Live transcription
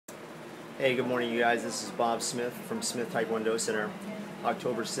Hey, good morning, you guys. This is Bob Smith from Smith Taekwondo Center,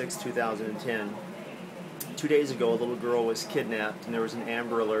 October 6, 2010. 2 days ago, a little girl was kidnapped, and there was an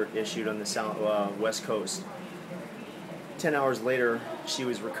Amber Alert issued on the West Coast. 10 hours later, she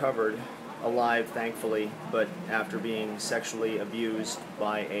was recovered, alive, thankfully, but after being sexually abused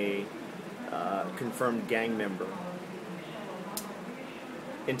by a confirmed gang member.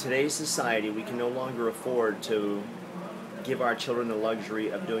 In today's society, we can no longer afford to give our children the luxury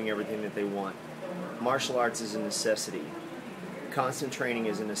of doing everything that they want. Martial arts is a necessity. Constant training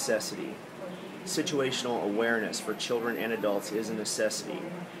is a necessity. Situational awareness for children and adults is a necessity.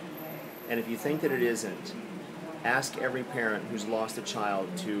 And if you think that it isn't, ask every parent who's lost a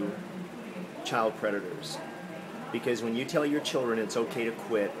child to child predators. Because when you tell your children it's okay to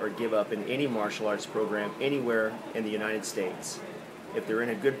quit or give up in any martial arts program anywhere in the United States, if they're in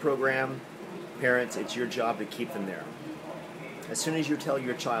a good program, parents, it's your job to keep them there. As soon as you tell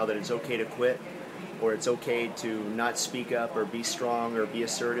your child that it's okay to quit, or it's okay to not speak up or be strong or be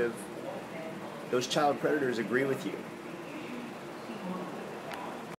assertive, those child predators agree with you.